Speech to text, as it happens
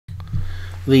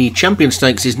The Champion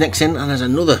Stakes is next in, and there's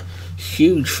another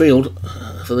huge field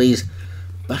for these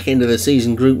back end of the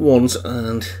season Group 1s,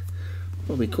 and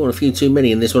probably caught a few too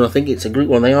many in this one. I think it's a Group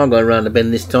 1. They are going round the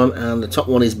bend this time, and the top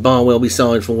one is Barwell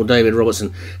Beside for David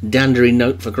Robertson, Dandering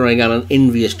Note for Craig Allen,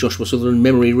 Envious Joshua Sutherland,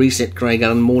 Memory Reset Craig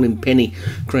Allen, Morning Penny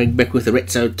Craig Beckwith,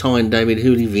 Arezzo Tyne David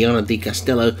Hooley, Viana Di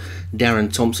Castello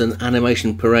Darren Thompson,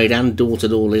 Animation Parade and Door to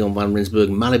Door Leon Van Rensburg,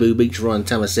 Malibu Beach Ryan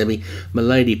Tamasebi,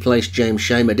 Milady Place James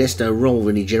Shea, Modesto Roll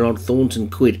Vinnie Gerard, Thornton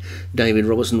Quid David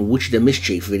Robertson, Wichita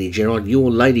Mischief Vinnie Gerard, Your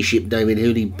Ladyship David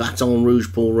Hooley, Baton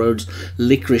Rouge Paul Rhodes,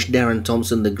 Licorice Darren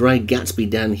Thompson, The Grey Gatsby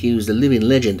Dan Hughes, The Living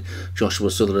Legend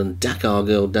Joshua Sutherland, Dakar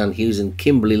Girl Dan Hughes and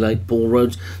Kimberley Lake Paul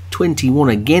Rhodes. 21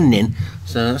 again then,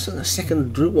 so that's the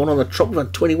second Group 1 on the trot. We've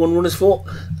had 21 runners for,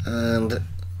 and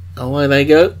away they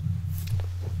go.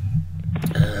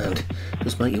 And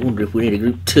just make you wonder if we need a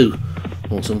Group 2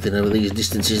 or something over these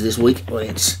distances this week. Well,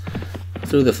 it's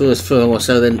through the first furlong or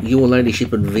so then. Your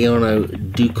Ladyship and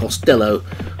Viano Du Costello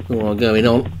who are going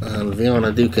on, and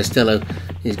Viano Du Costello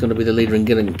is going to be the leader and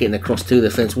getting across to the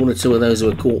fence. One or two of those who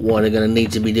are caught wide are going to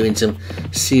need to be doing some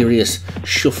serious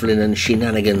shuffling and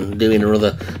shenanigan doing or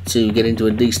other to get into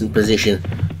a decent position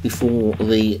before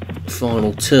the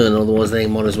final turn, otherwise they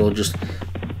might as well just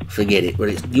forget it. But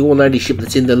it's Your Ladyship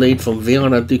that's in the lead, from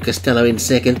Viana Du Castello in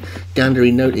second,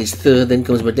 Dandering Note is third, then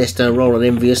comes Modesto Roll and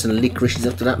Envious, and Licorice is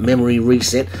after that. Memory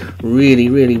Reset,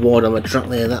 really wide on the track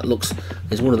there. That looks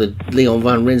is one of the Leon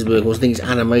Van Rensburg. I think it's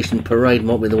Animation Parade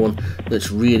might be the one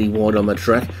that's really wide on the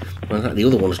track. In fact, the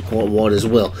other one is quite wide as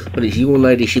well, but it's Your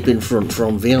Ladyship in front,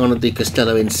 from Viana Di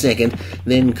Castello in second,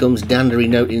 then comes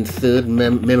Dandering Note in third,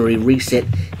 Memory Reset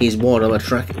is wide on the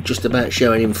track, just about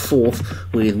showing in fourth,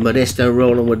 with Modesto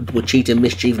Roll and Wichita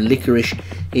Mischief. Licorice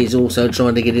is also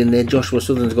trying to get in there. Joshua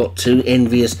Sutherland's got two,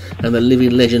 Envious and The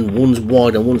Living Legend. One's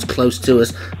wide and one's close to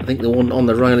us. I think the one on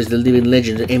the rail is The Living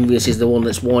Legend, and Envious is the one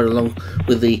that's wide, along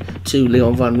with the two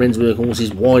Leon Van Rensburg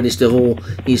horses. Widest of all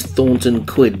is Thornton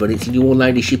Quid, but it's Your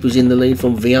Ladyship who's in the lead,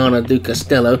 from Viana Du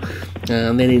Castello,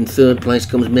 and then in third place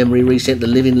comes Memory Reset. The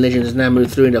Living Legend has now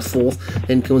moved through into fourth,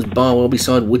 then comes Barwell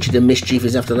Beside. Wichita Mischief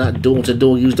is after that. Door to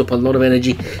Door used up a lot of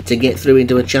energy to get through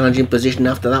into a challenging position.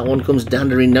 After that one comes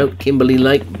Dandering Note, Kimberley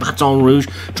Lake, Baton Rouge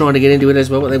trying to get into it as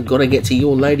well, but they've got to get to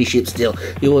Your Ladyship still.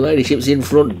 Your Ladyship's in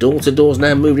front. Door to Door's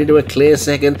now moved into a clear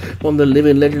second from The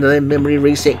Living Legend, and then Memory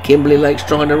Reset. Kimberley Lake's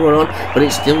trying to run on, but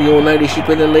it's still Your Ladyship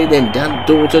in the lead. Then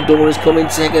Door to Door is coming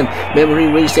second. Memory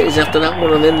Reset is after that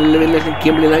one, and then The Living Legend,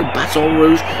 Kimberley Lake, Baton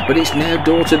Rouge, but it's now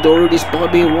Door to Door, who,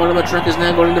 despite being wide on the track, has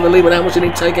now got into the lead. But how much did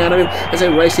it take out of him as they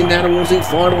race him down towards the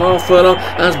final half furlong,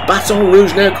 as Baton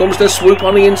Rouge now comes to swoop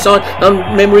on the inside,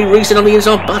 and Memory Reset on the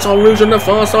inside, Baton Rouge on the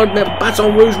far side.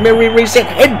 Baton Rouge, Memory Reset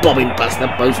head bobbing past the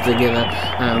post together,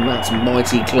 and that's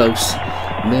mighty close.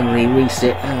 Memory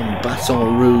Reset and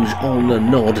Baton Rouge on the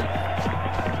nod.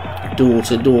 Door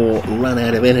to Door ran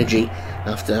out of energy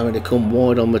after having to come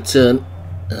wide on the turn,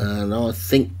 and I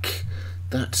think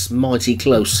that's mighty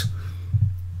close.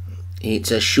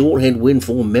 It's a short head win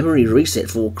for Memory Reset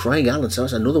for Craig Allen, so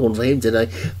that's another one for him today.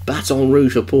 Baton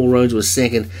Rouge for Paul Rhodes was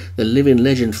second. The Living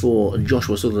Legend for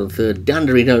Joshua Sutherland third.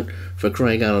 Dandering Note for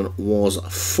Craig Allen was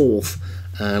fourth,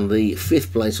 and the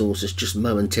fifth place horse has just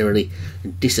momentarily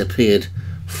disappeared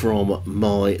from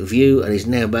my view and is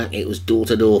now back. It was Door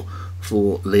to Door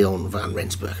for Leon Van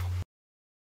Rensburg.